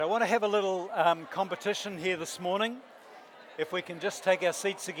I want to have a little competition here this morning. If we can just take our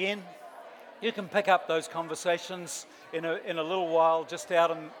seats again, you can pick up those conversations in a little while, just out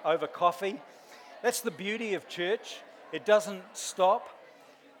and over coffee. That's the beauty of church. It doesn't stop.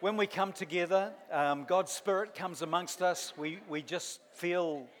 When we come together, God's Spirit comes amongst us. We just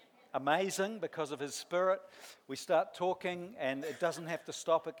feel amazing because of His Spirit. We start talking, and it doesn't have to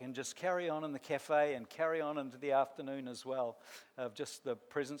stop. It can just carry on in the cafe and carry on into the afternoon as well, of just the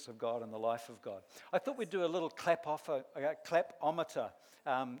presence of God and the life of God. I thought we'd do a little clapometer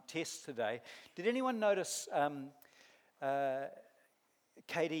test today. Did anyone notice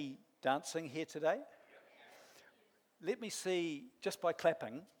Katie dancing here today? Let me see, just by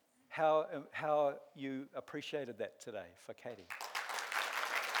clapping, how you appreciated that today for Katie.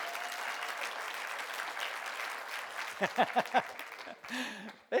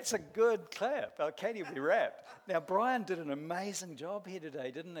 That's a good clap. Katie will be wrapped. Now, Brian did an amazing job here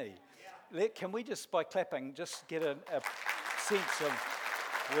today, didn't he? Yeah. Can we just, by clapping, just get a sense of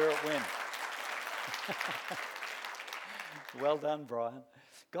where it went? Well done, Brian.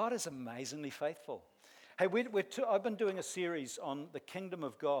 God is amazingly faithful. Hey, I've been doing a series on the kingdom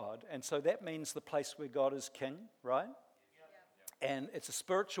of God, and so that means the place where God is king, right? And it's a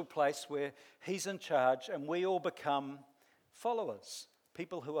spiritual place where He's in charge and we all become followers,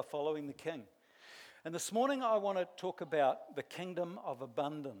 people who are following the King. And this morning I want to talk about the kingdom of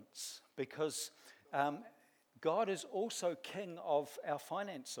abundance, because God is also king of our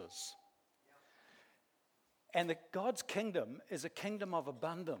finances. And God's kingdom is a kingdom of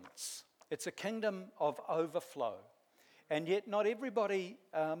abundance. It's a kingdom of overflow. And yet not everybody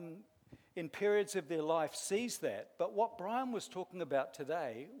in periods of their life sees that. But what Brian was talking about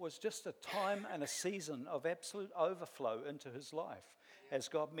today was just a time and a season of absolute overflow into his life as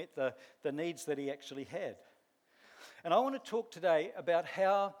God met the needs that he actually had. And I want to talk today about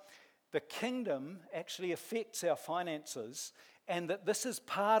how the kingdom actually affects our finances, and that this is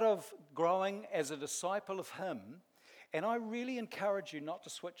part of growing as a disciple of Him. And I really encourage you not to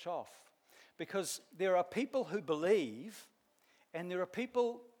switch off, because there are people who believe, and there are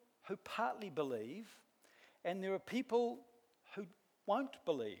people who partly believe, and there are people who won't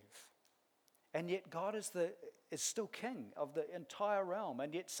believe. And yet God is still king of the entire realm.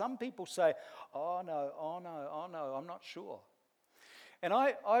 And yet some people say, oh no, I'm not sure. And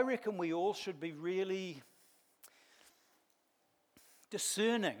I reckon we all should be really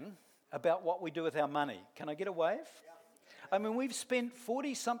discerning about what we do with our money. Can I get a wave? I mean, we've spent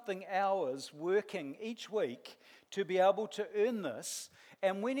 40-something hours working each week to be able to earn this,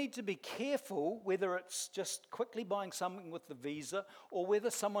 and we need to be careful whether it's just quickly buying something with the Visa, or whether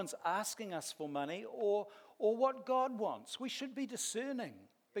someone's asking us for money, or what God wants. We should be discerning,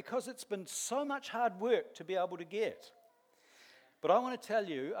 because it's been so much hard work to be able to get. But I want to tell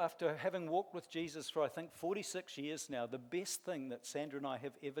you, after having walked with Jesus for, I think, 46 years now, the best thing that Sandra and I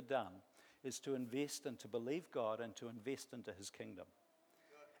have ever done is to invest and to believe God and to invest into His kingdom.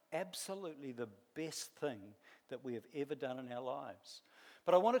 Absolutely the best thing that we have ever done in our lives.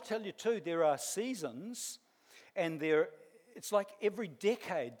 But I want to tell you too, there are seasons, and it's like every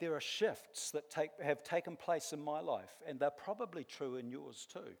decade there are shifts that have taken place in my life, and they're probably true in yours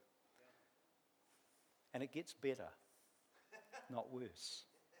too. And it gets better, not worse.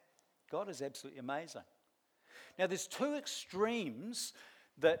 God is absolutely amazing. Now, there's two extremes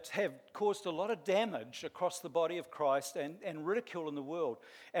that have caused a lot of damage across the body of Christ and ridicule in the world.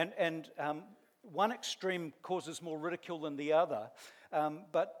 And one extreme causes more ridicule than the other.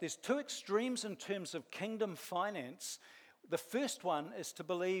 But there's two extremes in terms of kingdom finance. The first one is to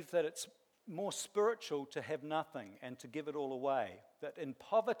believe that it's more spiritual to have nothing and to give it all away. That in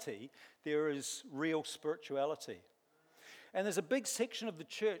poverty there is real spirituality. And there's a big section of the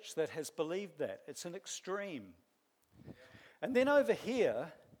church that has believed that. It's an extreme. And then over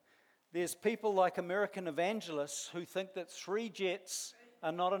here, there's people like American evangelists who think that 3 jets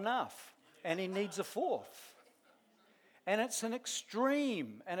are not enough, and he needs a 4th. And it's an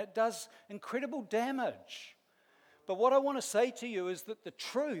extreme, and it does incredible damage. But what I want to say to you is that the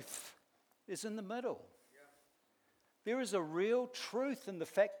truth is in the middle. There is a real truth in the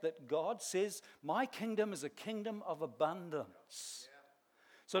fact that God says, my kingdom is a kingdom of abundance.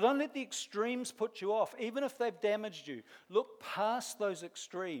 So don't let the extremes put you off, even if they've damaged you. Look past those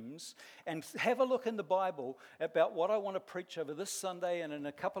extremes and have a look in the Bible about what I want to preach over this Sunday, and in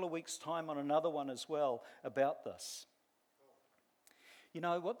a couple of weeks' time on another one as well about this. You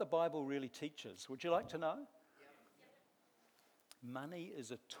know what the Bible really teaches? Would you like to know? Money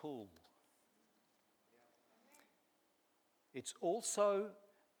is a tool. It's also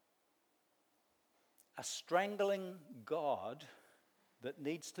a strangling God that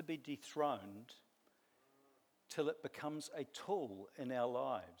needs to be dethroned till it becomes a tool in our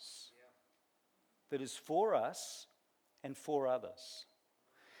lives that is for us and for others.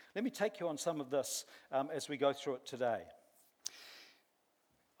 Let me take you on some of this as we go through it today.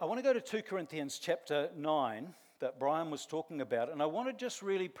 I want to go to 2 Corinthians chapter 9 that Brian was talking about, and I want to just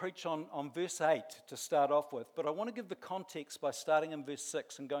really preach on verse 8 to start off with, but I want to give the context by starting in verse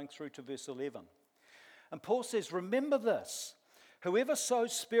 6 and going through to verse 11. And Paul says, "Remember this, whoever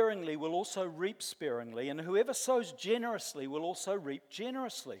sows sparingly will also reap sparingly, and whoever sows generously will also reap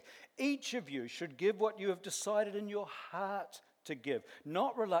generously. Each of you should give what you have decided in your heart to give,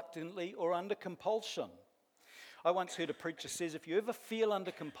 not reluctantly or under compulsion." I once heard a preacher says, if you ever feel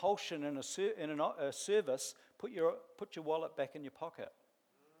under compulsion in a service, put your wallet back in your pocket.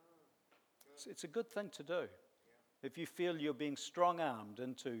 It's a good thing to do. If you feel you're being strong-armed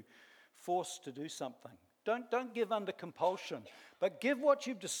into forced to do something, don't give under compulsion, but give what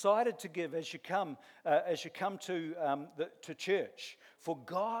you've decided to give as you come to church. For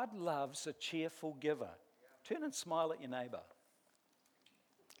God loves a cheerful giver. Turn and smile at your neighbour.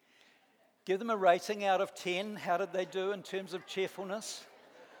 Give them a rating out of 10. How did they do in terms of cheerfulness?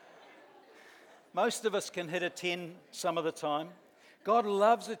 Most of us can hit a 10 some of the time. God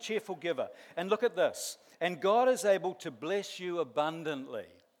loves a cheerful giver. And look at this. And God is able to bless you abundantly.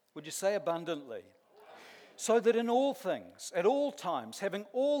 Would you say abundantly? So that in all things, at all times, having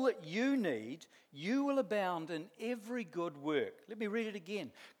all that you need, you will abound in every good work. Let me read it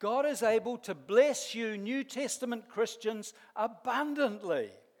again. God is able to bless you, New Testament Christians, abundantly.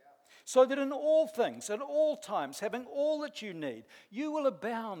 So that in all things, at all times, having all that you need, you will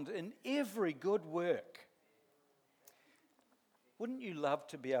abound in every good work. Wouldn't you love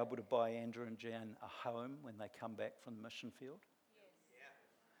to be able to buy Andrew and Jan a home when they come back from the mission field? Yes.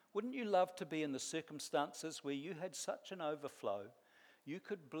 Wouldn't you love to be in the circumstances where you had such an overflow, you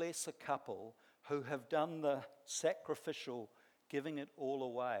could bless a couple who have done the sacrificial giving it all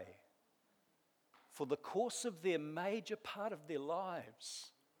away for the course of their major part of their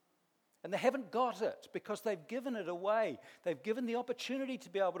lives? And they haven't got it because they've given it away. They've given the opportunity to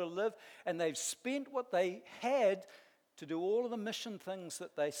be able to live, and they've spent what they had to do all of the mission things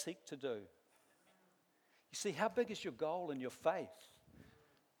that they seek to do. You see, how big is your goal in your faith?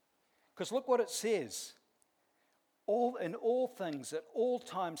 Because look what it says. In all things, at all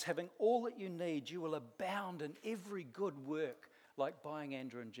times, having all that you need, you will abound in every good work, like buying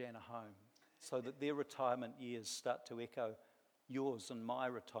Andrew and Jan a home, so that their retirement years start to echo yours and my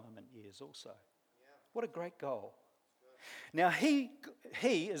retirement years also. What a great goal. Now he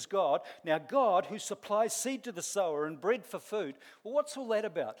is God. Now God who supplies seed to the sower and bread for food. Well, what's all that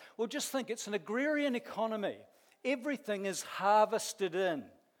about? Well, just think it's an agrarian economy. Everything is harvested in.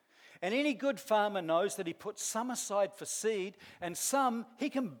 And any good farmer knows that he puts some aside for seed, and some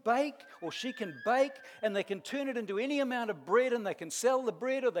he can bake or she can bake, and they can turn it into any amount of bread, and they can sell the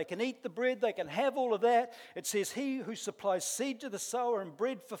bread or they can eat the bread, they can have all of that. It says, he who supplies seed to the sower and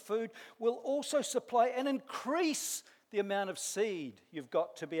bread for food will also supply and increase the amount of seed you've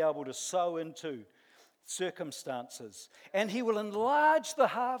got to be able to sow into circumstances. And he will enlarge the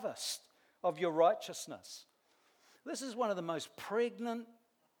harvest of your righteousness. This is one of the most pregnant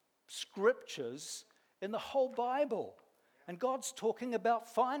scriptures in the whole Bible, and God's talking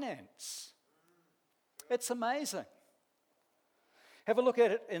about finance. It's amazing. Have a look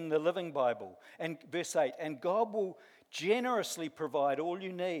at it in the Living Bible, and verse 8, and God will generously provide all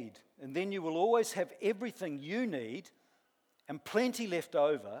you need, and then you will always have everything you need and plenty left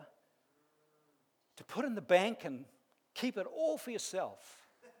over to put in the bank and keep it all for yourself.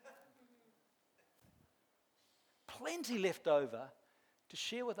 Plenty left over to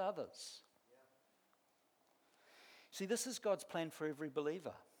share with others. See, this is God's plan for every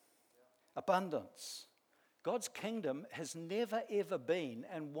believer. Abundance. God's kingdom has never ever been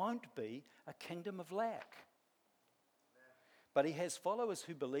and won't be a kingdom of lack. But he has followers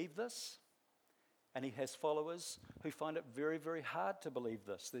who believe this, and he has followers who find it very, very hard to believe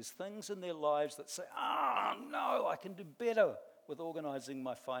this. There's things in their lives that say, no, I can do better with organizing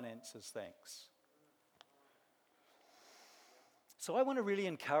my finances, thanks. So I want to really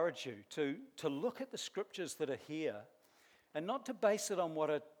encourage you to look at the scriptures that are here and not to base it on what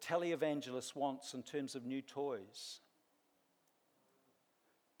a televangelist wants in terms of new toys,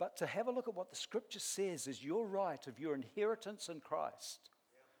 but to have a look at what the scripture says is your right of your inheritance in Christ.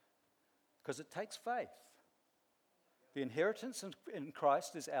 Because it takes faith. The inheritance in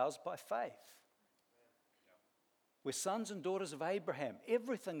Christ is ours by faith. We're sons and daughters of Abraham.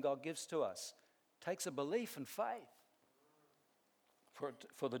 Everything God gives to us takes a belief and faith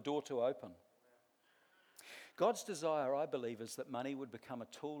for the door to open. God's desire, I believe, is that money would become a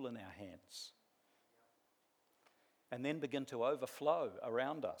tool in our hands and then begin to overflow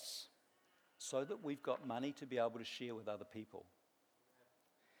around us so that we've got money to be able to share with other people.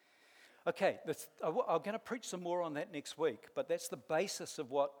 Okay, I'm going to preach some more on that next week, but that's the basis of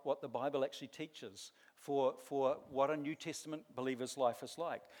what the Bible actually teaches for what a New Testament believer's life is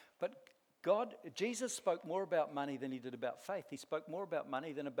like. But Jesus spoke more about money than he did about faith. He spoke more about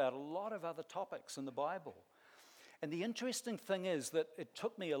money than about a lot of other topics in the Bible. And the interesting thing is that it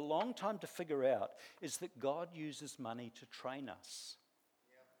took me a long time to figure out is that God uses money to train us.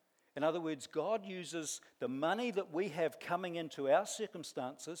 In other words, God uses the money that we have coming into our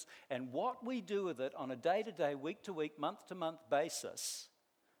circumstances and what we do with it on a day-to-day, week-to-week, month-to-month basis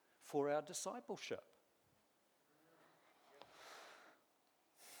for our discipleship.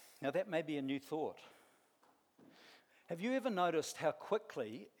 Now, that may be a new thought. Have you ever noticed how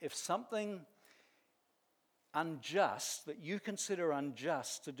quickly, if something unjust, that you consider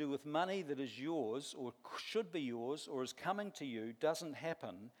unjust to do with money that is yours or should be yours or is coming to you, doesn't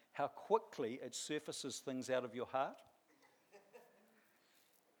happen, how quickly it surfaces things out of your heart?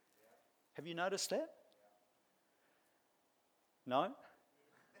 Have you noticed that? No?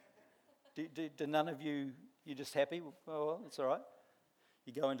 Do none of you, you're just happy? Oh, well, it's all right.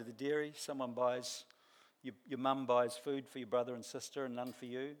 You go into the dairy, someone buys, your mum buys food for your brother and sister and none for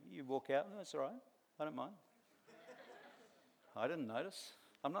you. You walk out, oh, that's all right. I don't mind. I didn't notice.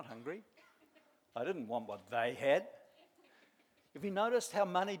 I'm not hungry. I didn't want what they had. Have you noticed how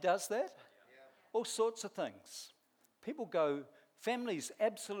money does that? All sorts of things. Families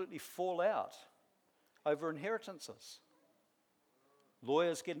absolutely fall out over inheritances.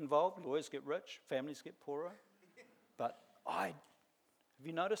 Lawyers get involved, lawyers get rich, families get poorer. But have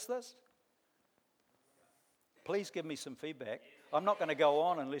you noticed this? Please give me some feedback. I'm not going to go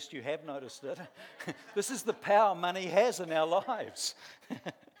on unless you have noticed it. This is the power money has in our lives.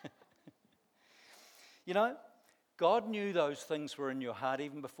 You know, God knew those things were in your heart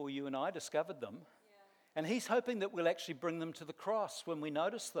even before you and I discovered them. And he's hoping that we'll actually bring them to the cross when we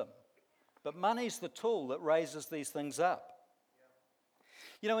notice them. But money's the tool that raises these things up.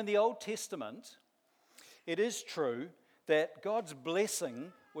 You know, in the Old Testament, it is true that God's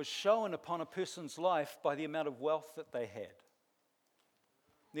blessing was shown upon a person's life by the amount of wealth that they had.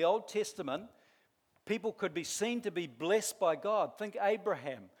 In the Old Testament, people could be seen to be blessed by God. Think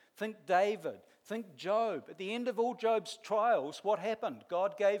Abraham, think David, think Job. At the end of all Job's trials, what happened?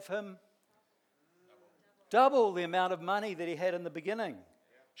 God gave him double the amount of money that he had in the beginning.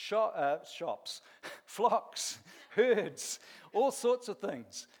 Shops, flocks, herds, all sorts of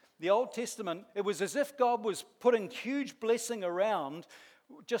things. The Old Testament, it was as if God was putting huge blessing around,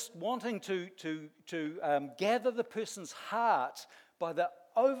 just wanting to gather the person's heart by the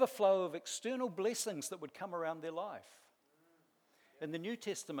overflow of external blessings that would come around their life. In the New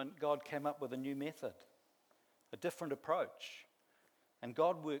Testament, God came up with a new method, a different approach. And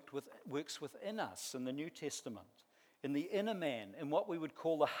God works within us in the New Testament, in the inner man, in what we would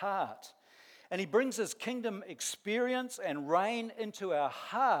call the heart. And he brings his kingdom experience and reign into our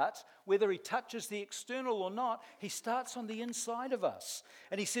heart, whether he touches the external or not. He starts on the inside of us.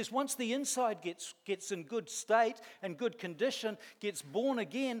 And he says once the inside gets in good state and good condition, gets born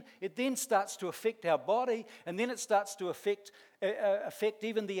again, it then starts to affect our body, and then it starts to affect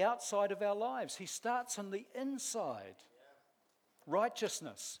even the outside of our lives. He starts on the inside.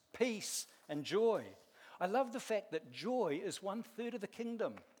 Righteousness, peace, and joy. I love the fact that joy is 1/3 of the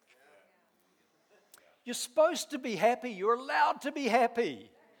kingdom. You're supposed to be happy. You're allowed to be happy.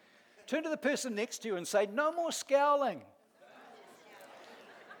 Turn to the person next to you and say, no more scowling.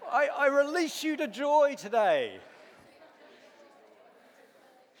 I release you to joy today.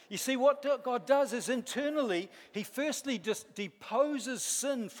 You see, what God does is internally, he firstly just deposes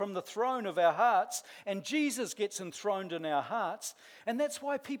sin from the throne of our hearts, and Jesus gets enthroned in our hearts. And that's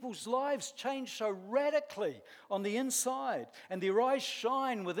why people's lives change so radically on the inside, and their eyes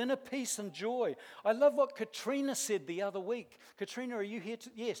shine with inner peace and joy. I love what Katrina said the other week. Katrina, are you here?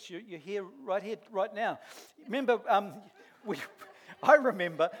 Yes, you're here right now. Remember, I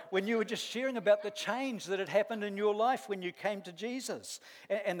remember when you were just sharing about the change that had happened in your life when you came to Jesus,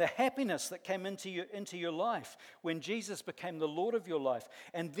 and the happiness that came into your life when Jesus became the Lord of your life.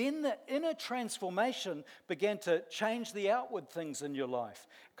 And then the inner transformation began to change the outward things in your life,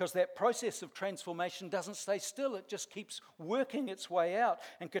 because that process of transformation doesn't stay still. It just keeps working its way out.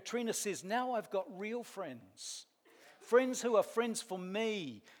 And Katrina says, now I've got real friends. Friends who are friends for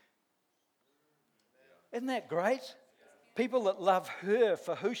me. Isn't that great? People that love her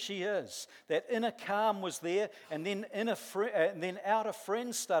for who she is. That inner calm was there, and then outer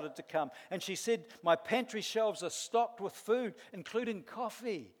friends started to come. And she said, my pantry shelves are stocked with food, including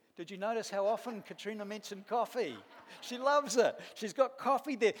coffee. Did you notice how often Katrina mentioned coffee? She loves it. She's got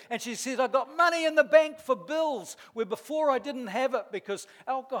coffee there. And she says, I got money in the bank for bills, where before I didn't have it because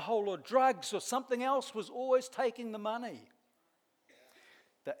alcohol or drugs or something else was always taking the money.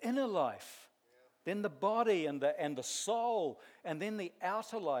 The inner life, then the body and the soul, and then the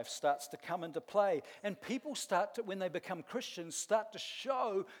outer life starts to come into play. And people start to, when they become Christians, start to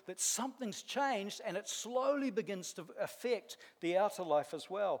show that something's changed, and it slowly begins to affect the outer life as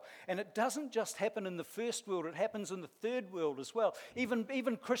well. And it doesn't just happen in the first world, it happens in the third world as well.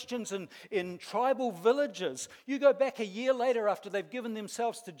 Even Christians in tribal villages, you go back a year later after they've given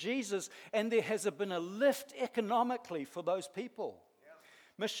themselves to Jesus, and there has been a lift economically for those people.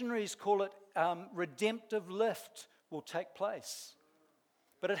 Missionaries call it redemptive lift will take place.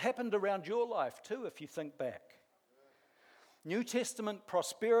 But it happened around your life too, if you think back. New Testament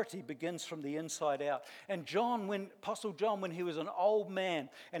prosperity begins from the inside out. And Apostle John, when he was an old man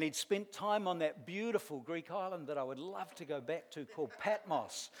and he'd spent time on that beautiful Greek island that I would love to go back to called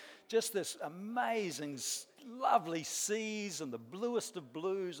Patmos, just this amazing, lovely seas and the bluest of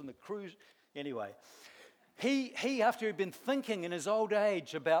blues and the cruise. Anyway, He, after he'd been thinking in his old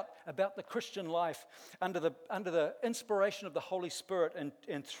age about the Christian life under the inspiration of the Holy Spirit,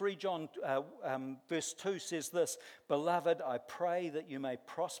 and 3 John verse 2 says this, Beloved, I pray that you may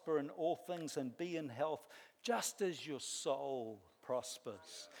prosper in all things and be in health, just as your soul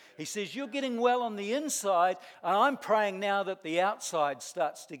prospers. He says, you're getting well on the inside, and I'm praying now that the outside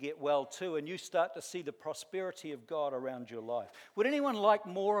starts to get well too, and you start to see the prosperity of God around your life. Would anyone like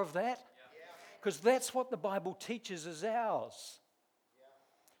more of that? Because that's what the Bible teaches is ours.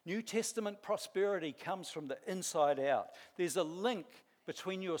 New Testament prosperity comes from the inside out. There's a link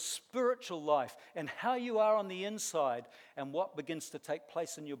between your spiritual life and how you are on the inside and what begins to take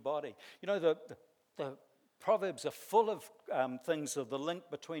place in your body. You know, the Proverbs are full of things of the link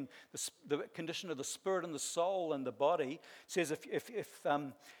between the condition of the spirit and the soul and the body. It says if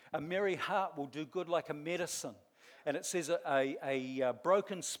a merry heart will do good like a medicine. And it says a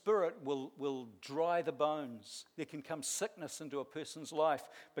broken spirit will dry the bones. There can come sickness into a person's life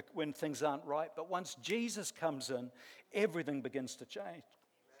when things aren't right. But once Jesus comes in, everything begins to change.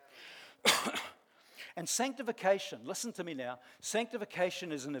 And sanctification, listen to me now.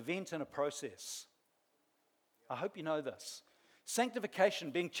 Sanctification is an event and a process. I hope you know this.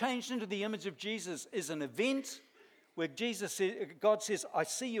 Sanctification, being changed into the image of Jesus, is an event where God says, I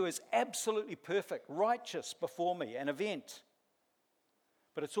see you as absolutely perfect, righteous before me, an event.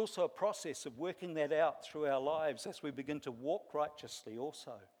 But it's also a process of working that out through our lives as we begin to walk righteously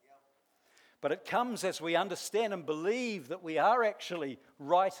also. But it comes as we understand and believe that we are actually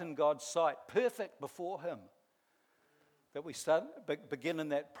right in God's sight, perfect before Him. That we begin in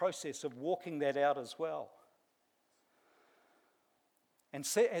that process of walking that out as well. And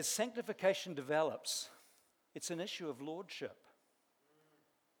as sanctification develops, it's an issue of lordship.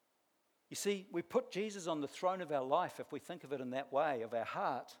 You see, we put Jesus on the throne of our life, if we think of it in that way, of our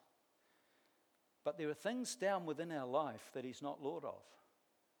heart. But there are things down within our life that He's not Lord of.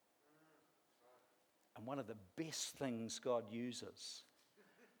 And one of the best things God uses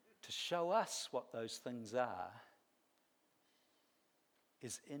to show us what those things are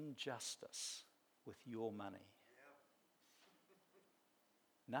is injustice with your money.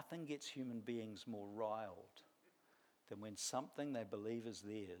 Nothing gets human beings more riled than when something they believe is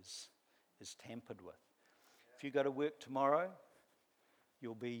theirs is tampered with. If you go to work tomorrow,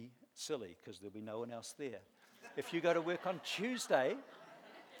 you'll be silly because there'll be no one else there. If you go to work on Tuesday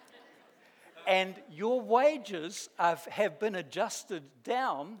and your wages have been adjusted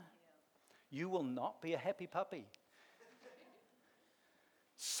down, you will not be a happy puppy.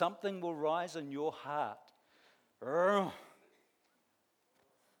 Something will rise in your heart.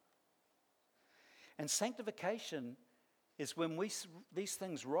 And sanctification is when these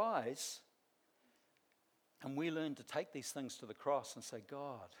things rise and we learn to take these things to the cross and say,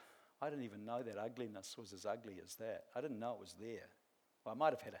 God, I didn't even know that ugliness was as ugly as that. I didn't know it was there. Well, I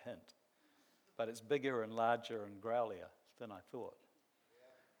might have had a hint, but it's bigger and larger and growlier than I thought.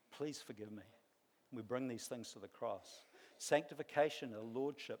 Please forgive me. We bring these things to the cross. Sanctification or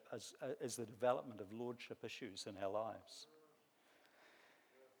lordship is the development of lordship issues in our lives.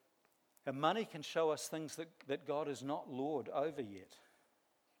 And money can show us things that God is not Lord over yet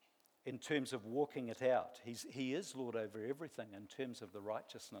in terms of walking it out. He is Lord over everything in terms of the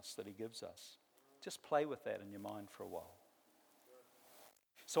righteousness that He gives us. Just play with that in your mind for a while.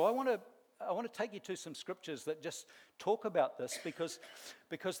 So I want I want to take you to some scriptures that just talk about this because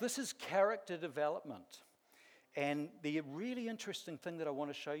this is character development. And the really interesting thing that I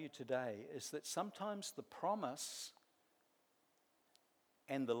want to show you today is that sometimes the promise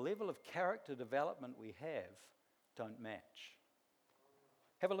and the level of character development we have don't match.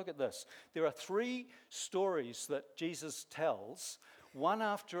 Have a look at this. There are 3 stories that Jesus tells, one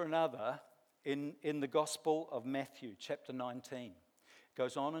after another, in the Gospel of Matthew, chapter 19.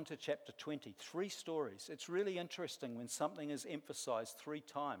 Goes on into chapter 20. 3 stories. It's really interesting when something is emphasized 3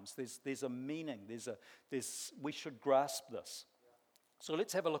 times. There's a meaning. We should grasp this. So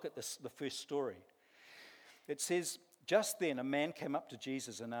let's have a look at the first story. It says, just then a man came up to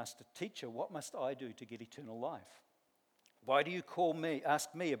Jesus and asked, "Teacher, what must I do to get eternal life?" "Why do you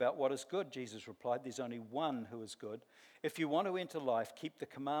ask me about what is good?" Jesus replied. "There's only one who is good. If you want to enter life, keep the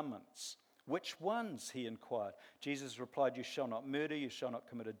commandments." "Which ones?" he inquired. Jesus replied, "You shall not murder, you shall not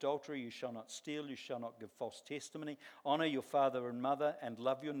commit adultery, you shall not steal, you shall not give false testimony, honor your father and mother, and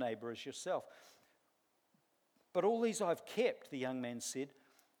love your neighbor as yourself." "But all these I've kept," the young man said,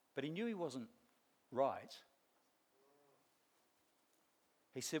 but he knew he wasn't right.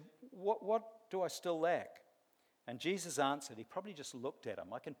 He said, what do I still lack?" And Jesus answered. He probably just looked at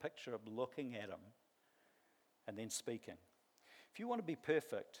him. I can picture him looking at him and then speaking. "If you want to be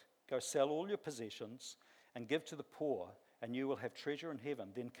perfect, go sell all your possessions and give to the poor, and you will have treasure in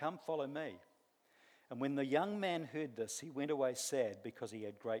heaven. Then come follow me." And when the young man heard this, he went away sad because he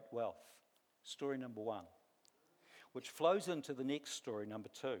had great wealth. Story number 1, which flows into the next story, number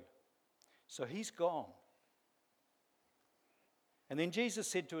 2. So he's gone. And then Jesus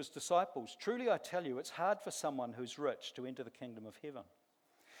said to his disciples, "Truly I tell you, it's hard for someone who's rich to enter the kingdom of heaven.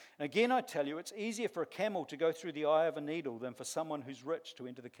 And again I tell you, it's easier for a camel to go through the eye of a needle than for someone who's rich to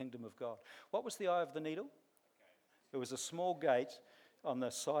enter the kingdom of God." What was the eye of the needle? It was a small gate on the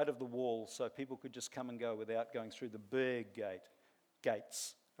side of the wall so people could just come and go without going through the big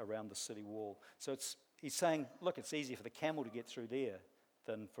gates around the city wall. So he's saying, look, it's easier for the camel to get through there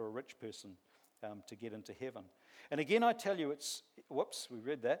than for a rich person to get into heaven. "And again I tell you, we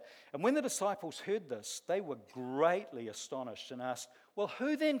read that. And when the disciples heard this, they were greatly astonished and asked, 'Well,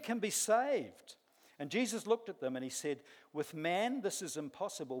 who then can be saved?' And Jesus looked at them and he said, 'With man this is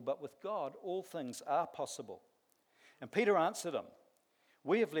impossible, but with God all things are possible.' And Peter answered him,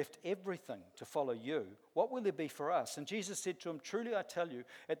 'We have left everything to follow you. What will there be for us?' And Jesus said to him, 'Truly I tell you,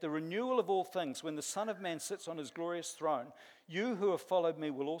 at the renewal of all things, when the Son of Man sits on his glorious throne, you who have followed me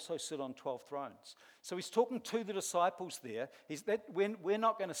will also sit on 12 thrones. So he's talking to the disciples there. We're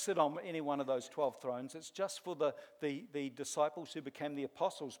not going to sit on any one of those 12 thrones. It's just for the disciples who became the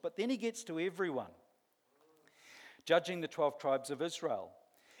apostles. But then he gets to everyone, judging the 12 tribes of Israel.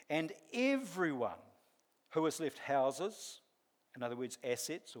 And everyone who has left houses, in other words,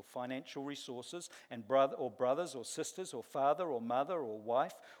 assets or financial resources, and brothers or sisters or father or mother or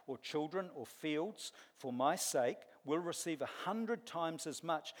wife or children or fields, for my sake, will receive 100 times as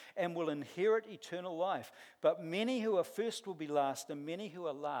much and will inherit eternal life. But many who are first will be last, and many who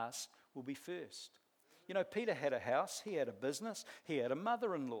are last will be first." You know, Peter had a house, he had a business, he had a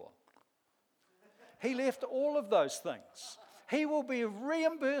mother-in-law. He left all of those things. He will be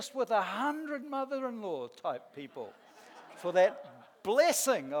reimbursed with 100 mother-in-law type people for that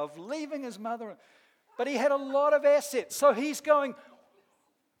blessing of leaving his mother. But he had a lot of assets. So he's going,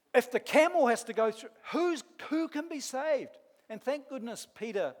 if the camel has to go through, who can be saved? And thank goodness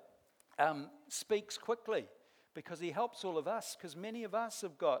Peter speaks quickly, because he helps all of us, because many of us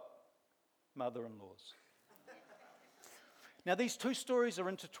have got mother-in-laws. Now these 2 stories are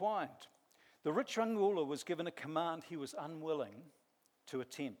intertwined. The rich young ruler was given a command he was unwilling to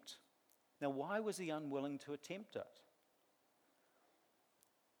attempt. Now why was he unwilling to attempt it?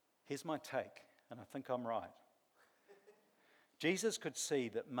 Here's my take, and I think I'm right. Jesus could see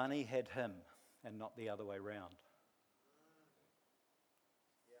that money had him and not the other way around.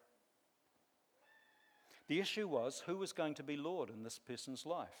 The issue was, who was going to be Lord in this person's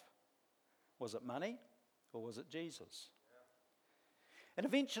life? Was it money or was it Jesus? And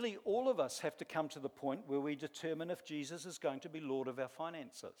eventually all of us have to come to the point where we determine if Jesus is going to be Lord of our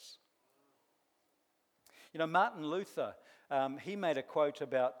finances. You know, Martin Luther, he made a quote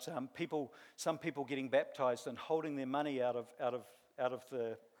about some people getting baptized and holding their money out of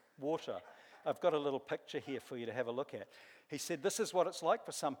the water. I've got a little picture here for you to have a look at. He said, this is what it's like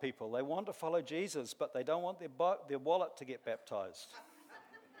for some people. They want to follow Jesus, but they don't want their wallet to get baptized.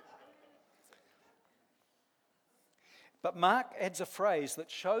 But Mark adds a phrase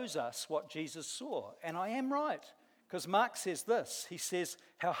that shows us what Jesus saw. And I am right, because Mark says this. He says,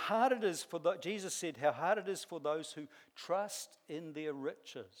 Jesus said, how hard it is for those who trust in their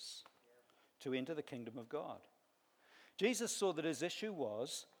riches to enter the kingdom of God. Jesus saw that his issue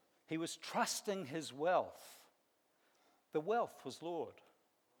was he was trusting his wealth. The wealth was Lord.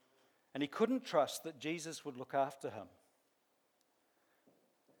 And he couldn't trust that Jesus would look after him.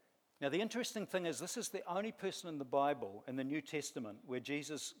 Now, the interesting thing is, this is the only person in the Bible, in the New Testament, where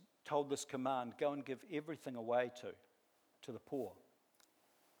Jesus told this command, go and give everything away to the poor.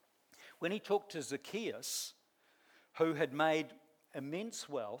 When he talked to Zacchaeus, who had made immense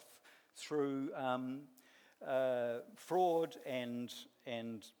wealth through fraud and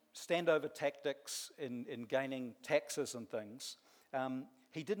standover tactics in gaining taxes and things,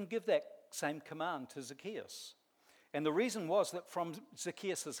 he didn't give that same command to Zacchaeus. And the reason was that from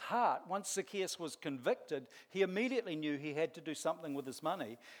Zacchaeus' heart, once Zacchaeus was convicted, he immediately knew he had to do something with his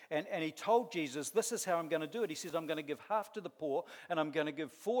money. And he told Jesus, this is how I'm going to do it. He says, I'm going to give half to the poor, and I'm going to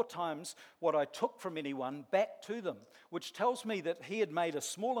give 4 times what I took from anyone back to them, which tells me that he had made a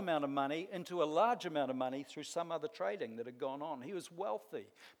small amount of money into a large amount of money through some other trading that had gone on. He was wealthy,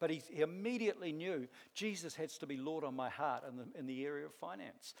 but he immediately knew Jesus has to be Lord on my heart in the area of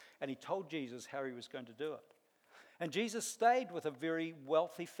finance. And he told Jesus how he was going to do it. And Jesus stayed with a very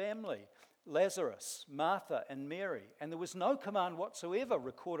wealthy family, Lazarus, Martha, and Mary. And there was no command whatsoever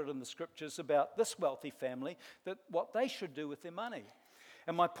recorded in the scriptures about this wealthy family, that what they should do with their money.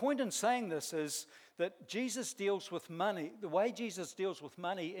 And my point in saying this is that Jesus deals with money, the way Jesus deals with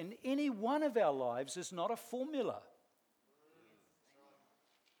money in any one of our lives is not a formula.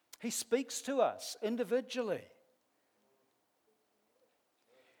 He speaks to us individually.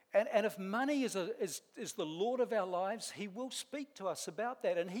 And if money is the Lord of our lives, he will speak to us about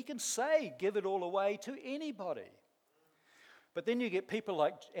that. And he can say, give it all away to anybody. But then you get people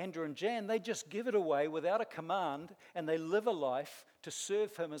like Andrew and Jan, they just give it away without a command, and they live a life to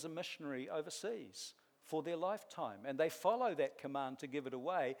serve him as a missionary overseas for their lifetime. And they follow that command to give it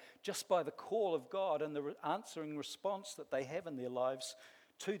away just by the call of God and the answering response that they have in their lives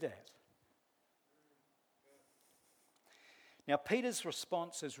to that. Now, Peter's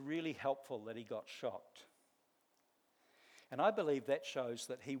response is really helpful that he got shocked. And I believe that shows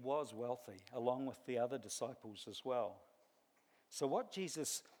that he was wealthy, along with the other disciples as well. So what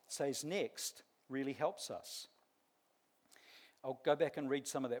Jesus says next really helps us. I'll go back and read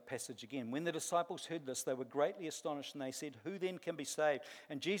some of that passage again. When the disciples heard this, they were greatly astonished, and they said, who then can be saved?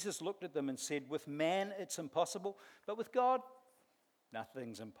 And Jesus looked at them and said, with man it's impossible, but with God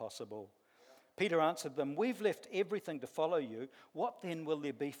nothing's impossible. Peter answered them, we've left everything to follow you. What then will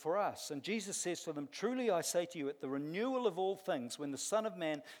there be for us? And Jesus says to them, truly I say to you, at the renewal of all things, when the Son of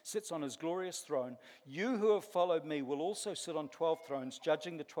Man sits on his glorious throne, you who have followed me will also sit on 12 thrones,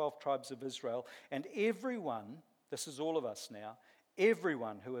 judging the 12 tribes of Israel. And everyone, this is all of us now,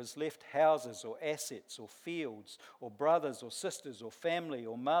 everyone who has left houses or assets or fields or brothers or sisters or family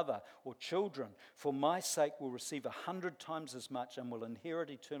or mother or children for my sake will receive 100 times as much and will inherit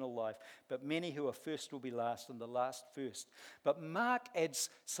eternal life. But many who are first will be last and the last first. But Mark adds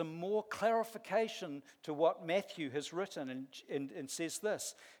some more clarification to what Matthew has written and says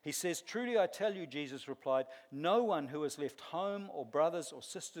this. He says, truly I tell you, Jesus replied, no one who has left home or brothers or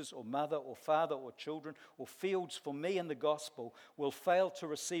sisters or mother or father or children or fields for me and the gospel will fail to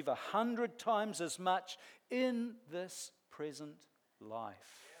receive 100 times as much in this present life.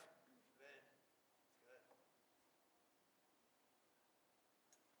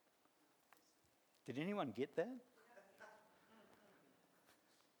 Did anyone get that?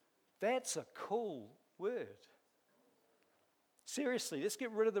 That's a cool word. Seriously, let's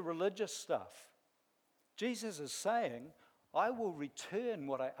get rid of the religious stuff. Jesus is saying, I will return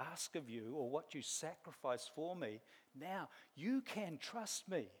what I ask of you or what you sacrifice for me. Now, you can trust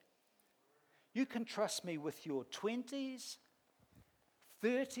me. You can trust me with your 20s,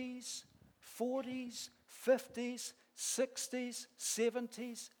 30s, 40s, 50s, 60s,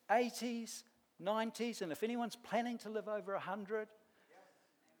 70s, 80s, 90s, and if anyone's planning to live over 100,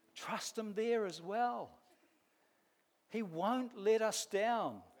 trust him there as well. He won't let us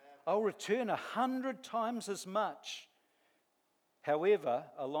down. I'll return 100 times as much. However,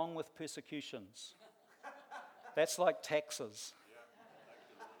 along with persecutions. That's like taxes.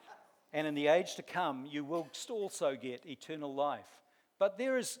 And in the age to come, you will also get eternal life. But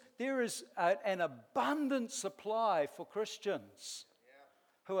there is an abundant supply for Christians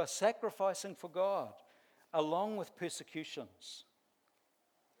who are sacrificing for God, along with persecutions.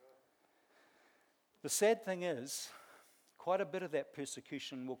 The sad thing is, quite a bit of that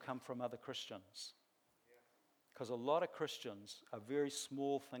persecution will come from other Christians. Because a lot of Christians are very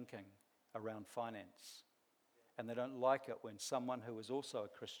small thinking around finance. And they don't like it when someone who is also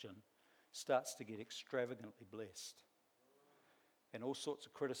a Christian starts to get extravagantly blessed. and all sorts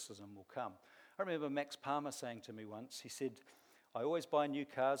of criticism will come. I remember Max Palmer saying to me once, he said, I always buy new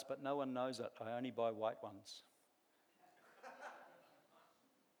cars, but no one knows it. I only buy white ones.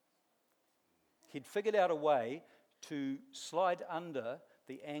 He'd figured out a way to slide under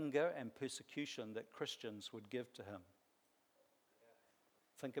the anger and persecution that Christians would give to him.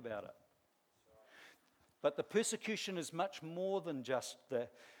 Think about it. But the persecution is much more than just the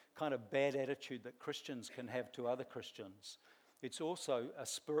kind of bad attitude that Christians can have to other Christians. It's also a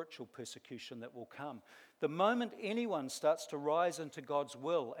spiritual persecution that will come. The moment anyone starts to rise into God's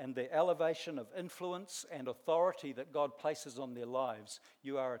will and the elevation of influence and authority that God places on their lives,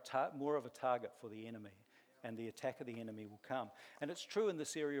 you are more of a target for the enemy, and the attack of the enemy will come. And it's true in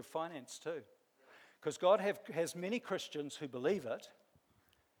this area of finance too. Because God has many Christians who believe it,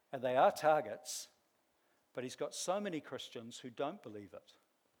 and they are targets, but he's got so many Christians who don't believe it,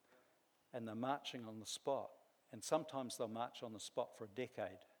 and they're marching on the spot. And sometimes they'll march on the spot for a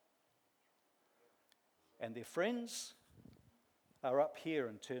decade. And their friends are up here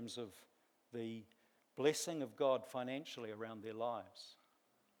in terms of the blessing of God financially around their lives.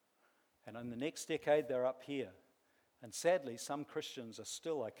 And in the next decade, they're up here. And sadly, some Christians are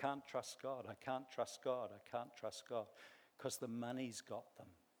still, I can't trust God, I can't trust God, I can't trust God, because the money's got them.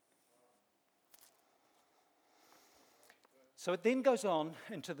 So it then goes on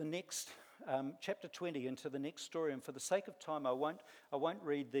into the next chapter 20, into the next story. And for the sake of time, I won't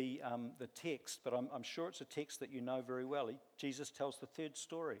read the text, but I'm sure it's a text that you know very well. Jesus tells the third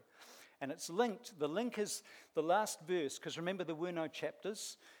story. And it's linked. The link is the last verse, because remember, there were no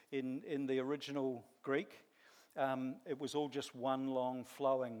chapters in the original Greek. It was all just one long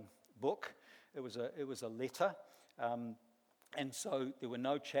flowing book. It was a letter. And so there were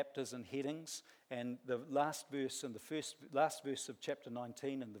no chapters and headings, and the last verse and the last verse of chapter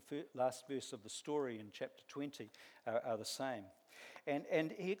 19 and the last verse of the story in chapter 20 are the same.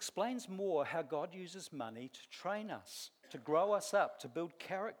 And he explains more how God uses money to train us, to grow us up, to build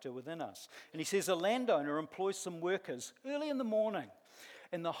character within us. And he says a landowner employs some workers early in the morning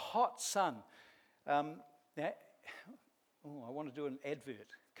in the hot sun. I want to do an advert.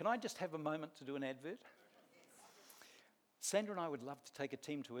 Can I just have a moment to do an advert? Sandra and I would love to take a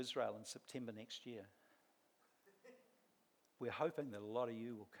team to Israel in September next year. We're hoping that a lot of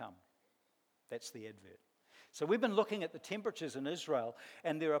you will come. That's the advert. So we've been looking at the temperatures in Israel,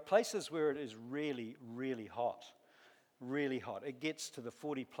 and there are places where it is really, really hot. Really hot. It gets to the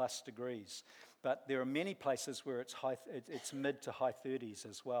 40 plus degrees. But there are many places where it's mid to high 30s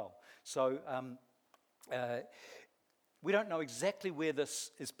as well. So we don't know exactly where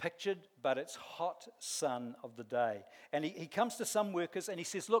this is pictured, but it's hot sun of the day. And he comes to some workers and he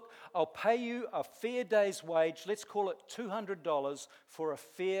says, look, I'll pay you a fair day's wage. Let's call it $200 for a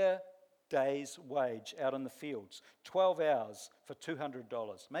fair day's wage out in the fields. 12 hours for $200.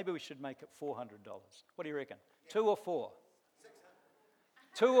 Maybe we should make it $400. What do you reckon? 2 or 4?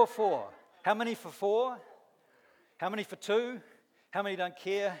 2 or 4? How many for 4? How many for 2? How many don't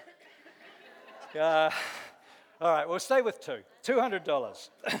care? All right, we'll stay with 2. $200.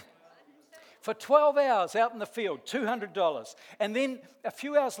 For 12 hours out in the field, $200. And then a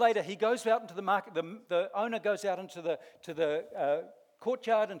few hours later, he goes out into the market. The owner goes out into the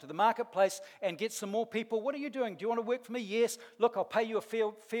courtyard, into the marketplace, and gets some more people. What are you doing? Do you want to work for me? Yes. Look, I'll pay you a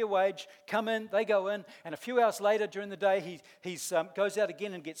fair wage. Come in. They go in. And a few hours later during the day, he goes out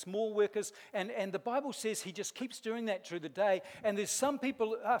again and gets more workers. And the Bible says he just keeps doing that through the day. And there's some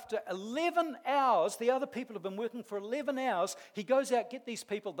people, after 11 hours, the other people have been working for 11 hours. He goes out, get these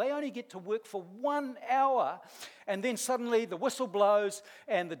people. They only get to work for 1 hour. And then suddenly the whistle blows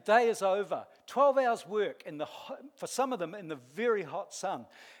and the day is over. 12 hours work for some of them in the very hot sun.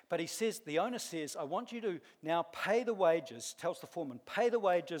 But he says, the owner says, I want you to now pay the wages, tells the foreman, pay the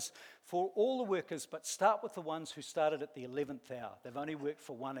wages for all the workers, but start with the ones who started at the 11th hour. They've only worked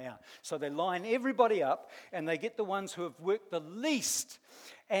for 1 hour. So they line everybody up and they get the ones who have worked the least.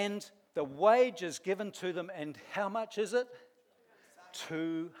 And the wage is given to them. And how much is it?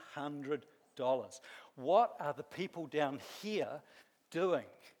 $200. What are the people down here doing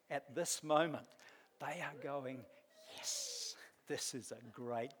at this moment? They are going, yes, this is a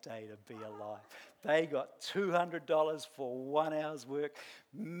great day to be alive. They got $200 for 1 hour's work.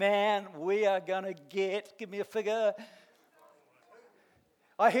 Man, we are going to give me a figure.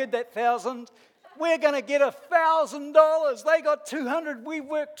 I heard that 1,000. We're going to get $1,000. They got 200. We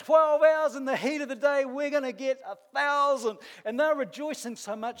worked 12 hours in the heat of the day. We're going to get 1,000. And they're rejoicing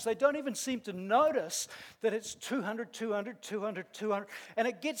so much they don't even seem to notice that it's 200, 200, 200, 200. And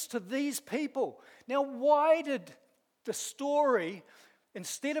it gets to these people. Now, why did the story,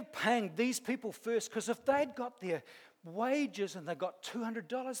 instead of paying these people first, because if they'd got their wages and they got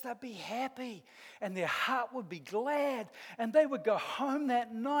 $200, they'd be happy and their heart would be glad, and they would go home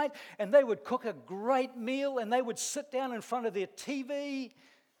that night and they would cook a great meal and they would sit down in front of their TV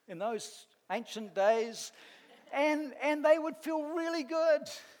in those ancient days, and they would feel really good.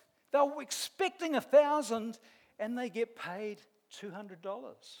 They were expecting $1,000 and they get paid $200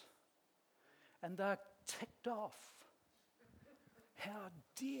 and they're ticked off. How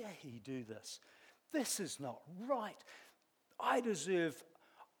dare he do this? This is not right. I deserve,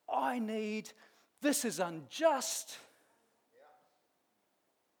 I need, this is unjust.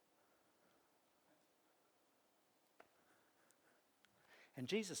 And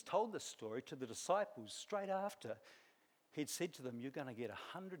Jesus told this story to the disciples straight after he'd said to them, you're going to get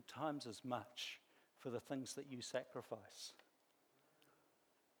 100 times as much for the things that you sacrifice.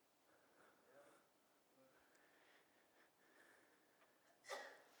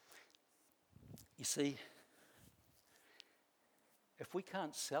 You see, if we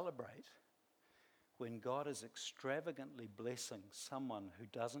can't celebrate when God is extravagantly blessing someone who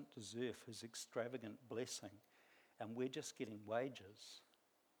doesn't deserve his extravagant blessing, and we're just getting wages,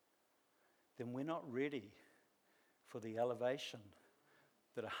 then we're not ready for the elevation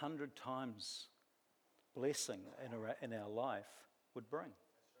that 100 times blessing in our life would bring.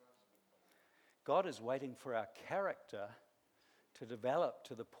 God is waiting for our character to develop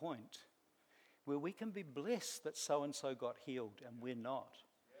to the point where we can be blessed that so-and-so got healed and we're not.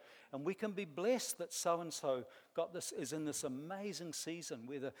 And we can be blessed that so-and-so is in this amazing season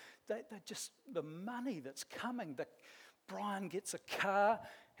where the money that's coming, that Brian gets a car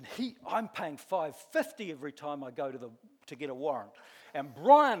and I'm paying $550 every time I go to get a warrant. And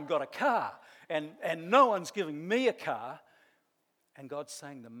Brian got a car and no one's giving me a car. And God's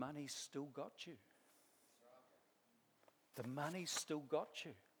saying the money's still got you. The money's still got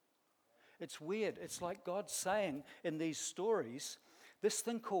you. It's weird. It's like God saying in these stories, this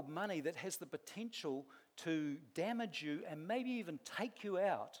thing called money that has the potential to damage you and maybe even take you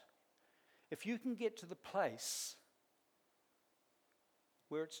out. If you can get to the place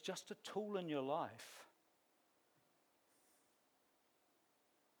where it's just a tool in your life,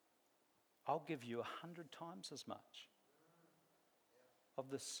 I'll give you 100 times as much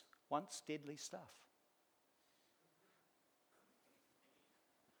of this once deadly stuff.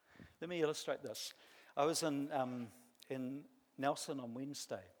 Let me illustrate this. I was in Nelson on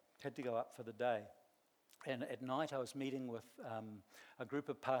Wednesday, had to go up for the day. And at night I was meeting with a group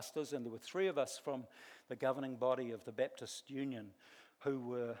of pastors, and there were three of us from the governing body of the Baptist Union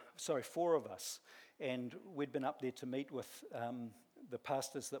four of us. And we'd been up there to meet with the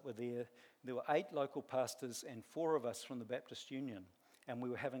pastors that were there. There were 8 local pastors and 4 of us from the Baptist Union. And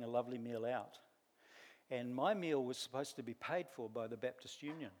we were having a lovely meal out. And my meal was supposed to be paid for by the Baptist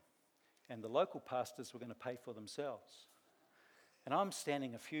Union. And the local pastors were going to pay for themselves. And I'm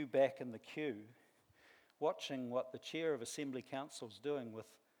standing a few back in the queue, watching what the chair of Assembly Council's doing with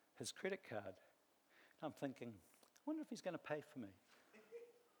his credit card. And I'm thinking, I wonder if he's going to pay for me.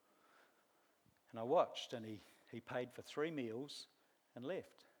 And I watched, and he paid for 3 meals and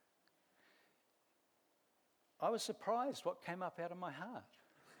left. I was surprised what came up out of my heart.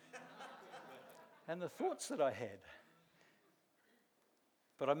 And the thoughts that I had.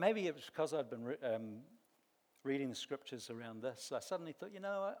 But maybe it was because I'd been reading the scriptures around this. I suddenly thought,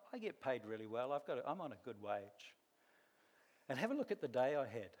 I get paid really well. I'm on a good wage. And have a look at the day I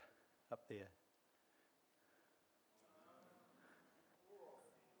had up there.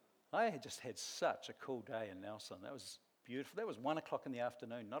 I had just had such a cool day in Nelson. That was beautiful. That was 1:00 in the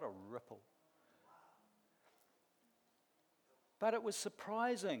afternoon, not a ripple. But it was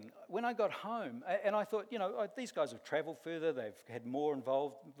surprising when I got home, and I thought, these guys have travelled further, they've had more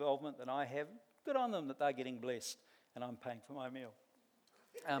involvement than I have. Good on them that they're getting blessed, and I'm paying for my meal.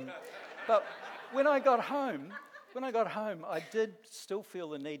 But when I got home, I did still feel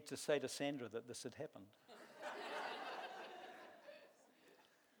the need to say to Sandra that this had happened.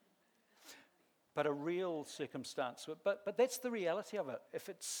 But a real circumstance. But that's the reality of it. If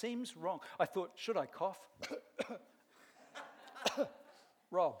it seems wrong, I thought, should I cough?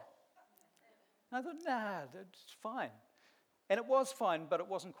 Rob. And I thought, nah, it's fine. And it was fine, but it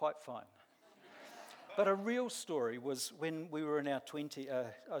wasn't quite fine. But a real story was when we were in our I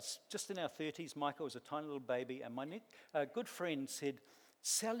was just in our 30s, Michael was a tiny little baby, and my good friend said,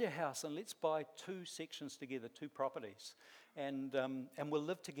 sell your house and let's buy 2 sections together, 2 properties. And we'll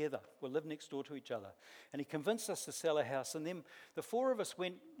live together. We'll live next door to each other. And he convinced us to sell a house. And then the 4 of us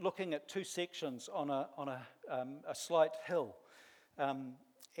went looking at 2 sections on a slight hill.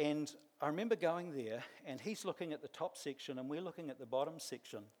 And I remember going there, and he's looking at the top section, and we're looking at the bottom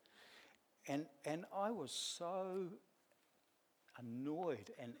section. And I was so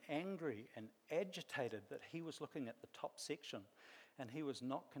annoyed and angry and agitated that he was looking at the top section and he was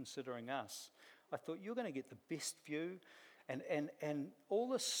not considering us. I thought, you're going to get the best view, and all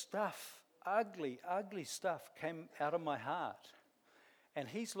this stuff, ugly stuff, came out of my heart. And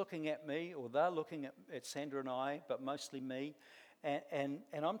he's looking at me, or they're looking at Sandra and I, but mostly me, and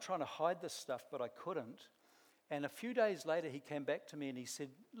I'm trying to hide this stuff, but I couldn't. And a few days later, he came back to me and he said,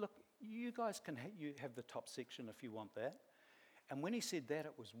 look, you guys can you have the top section if you want that. And when he said that,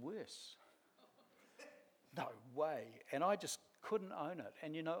 it was worse. No way. And I just couldn't own it.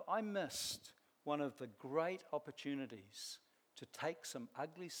 And you know, I missed one of the great opportunities to take some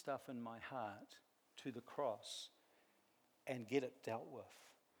ugly stuff in my heart to the cross and get it dealt with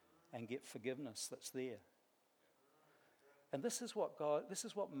and get forgiveness that's there. And this is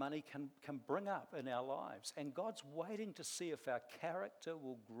what money can bring up in our lives. And God's waiting to see if our character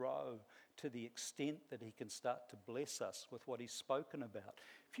will grow to the extent that he can start to bless us with what he's spoken about.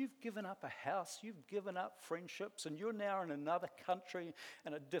 If you've given up a house, you've given up friendships, and you're now in another country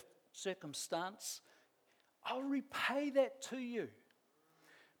in a different circumstance, I'll repay that to you.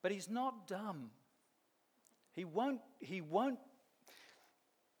 But he's not dumb. He won't, well,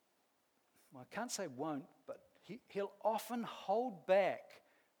 I can't say won't, but he'll often hold back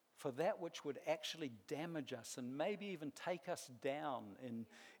for that which would actually damage us and maybe even take us down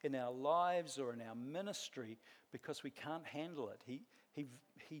in our lives or in our ministry because we can't handle it.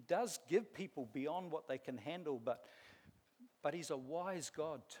 He does give people beyond what they can handle, but he's a wise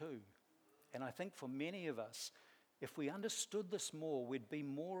God too. And I think for many of us, if we understood this more, we'd be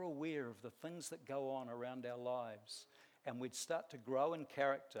more aware of the things that go on around our lives, and we'd start to grow in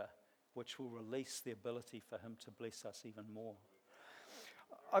character, which will release the ability for him to bless us even more.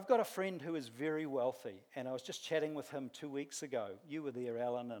 I've got a friend who is very wealthy, and I was just chatting with him 2 weeks ago. You were there,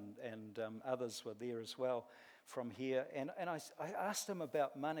 Alan, and others were there as well from here. And I asked him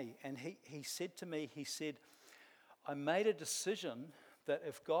about money, and he said to me, I made a decision that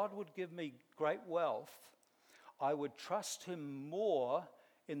if God would give me great wealth, I would trust him more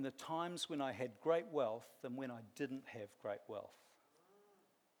in the times when I had great wealth than when I didn't have great wealth.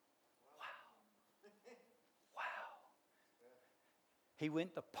 Wow. He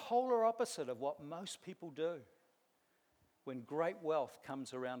went the polar opposite of what most people do. When great wealth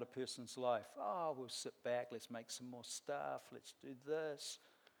comes around a person's life, we'll sit back, let's make some more stuff, let's do this.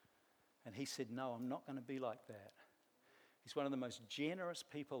 And he said, no, I'm not going to be like that. He's one of the most generous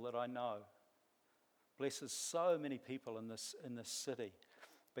people that I know. Blesses so many people in this city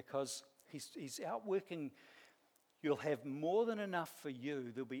because he's out working. You'll have more than enough for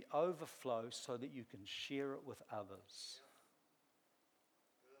you. There'll be overflow so that you can share it with others.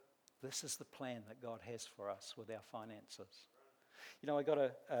 This is the plan that God has for us with our finances. You know, I got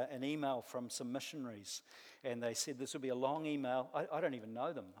an email from some missionaries, and they said this will be a long email. I don't even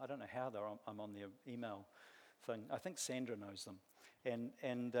know them. I don't know how I'm on their email thing. I think Sandra knows them.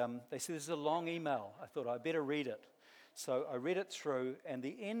 And they said, this is a long email. I thought, I better read it. So I read it through, and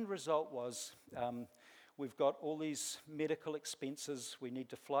the end result was we've got all these medical expenses. We need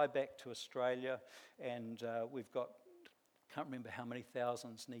to fly back to Australia, and we've got, can't remember how many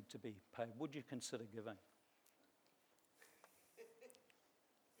thousands need to be paid. Would you consider giving?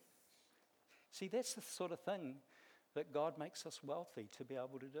 See, that's the sort of thing that God makes us wealthy to be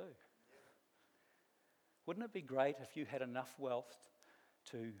able to do. Wouldn't it be great if you had enough wealth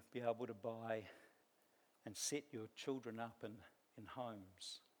to be able to buy and set your children up in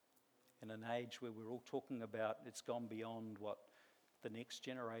homes in an age where we're all talking about it's gone beyond what the next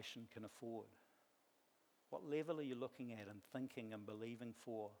generation can afford? What level are you looking at and thinking and believing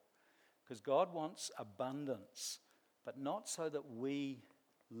for? Because God wants abundance, but not so that we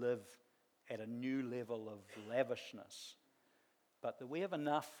live at a new level of lavishness, but that we have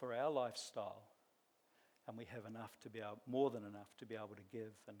enough for our lifestyle. And we have enough to be able, more than enough to be able to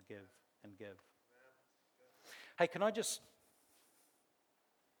give and give and give. Hey, can I just...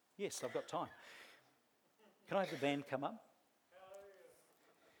 Yes, I've got time. Can I have the band come up?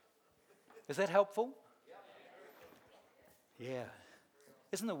 Is that helpful? Yeah.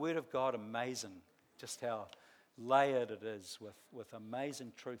 Isn't the Word of God amazing? Just how layered it is with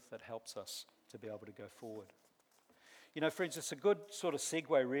amazing truth that helps us to be able to go forward. You know, friends, it's a good sort of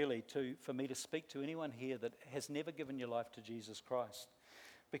segue, really, for me to speak to anyone here that has never given your life to Jesus Christ.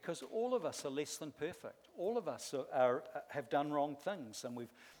 Because all of us are less than perfect. All of us have done wrong things, and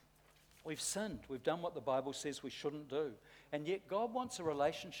we've sinned. We've done what the Bible says we shouldn't do. And yet God wants a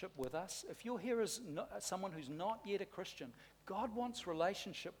relationship with us. If you're here as someone who's not yet a Christian, God wants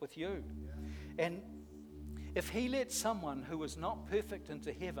relationship with you. And if he let someone who was not perfect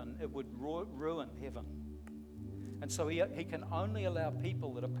into heaven, it would ruin heaven. And so he can only allow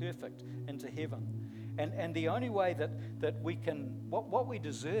people that are perfect into heaven. And the only way that we can, what we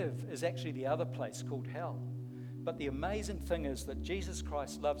deserve is actually the other place called hell. But the amazing thing is that Jesus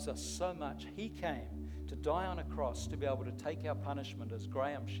Christ loves us so much, he came to die on a cross to be able to take our punishment, as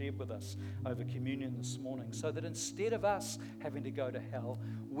Graham shared with us over communion this morning, so that instead of us having to go to hell,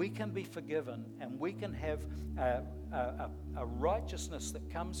 we can be forgiven and we can have a righteousness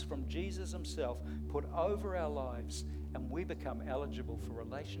that comes from Jesus himself put over our lives, and we become eligible for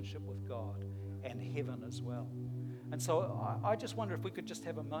relationship with God and heaven as well. And so I just wonder if we could just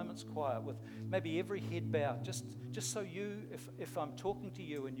have a moment's quiet with maybe every head bowed, just so you, if I'm talking to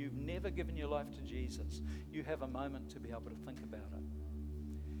you and you've never given your life to Jesus, you have a moment to be able to think about it.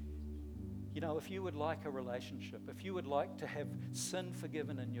 You know, if you would like a relationship, if you would like to have sin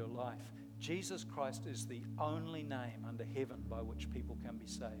forgiven in your life, Jesus Christ is the only name under heaven by which people can be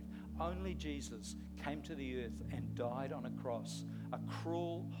saved. Only Jesus came to the earth and died on a cross, a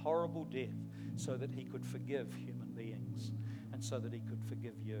cruel, horrible death, so that he could forgive human beings and so that he could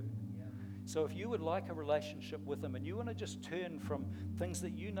forgive you. So if you would like a relationship with him and you want to just turn from things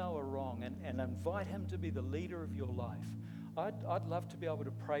that you know are wrong and invite him to be the leader of your life, I'd love to be able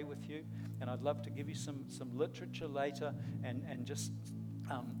to pray with you, and I'd love to give you some literature later and just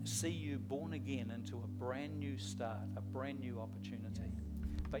see you born again into a brand new start, a brand new opportunity.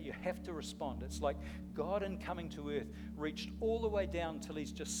 But you have to respond. It's like God, in coming to earth, reached all the way down till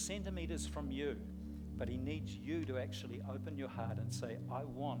he's just centimeters from you. But he needs you to actually open your heart and say, I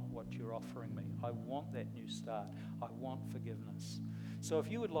want what you're offering me. I want that new start. I want forgiveness. So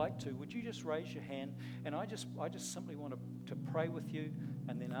if you would like to, would you just raise your hand? And I just simply want to pray with you.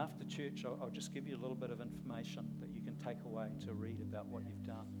 And then after church, I'll just give you a little bit of information that you can take away to read about what you've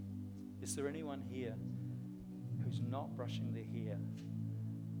done. Is there anyone here who's not brushing their hair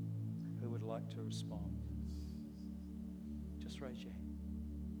who would like to respond? Just raise your hand.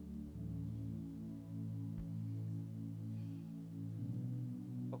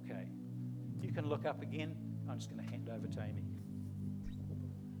 Okay. You can look up again. I'm just going to hand over to Amy.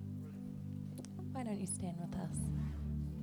 Why don't you stand with us?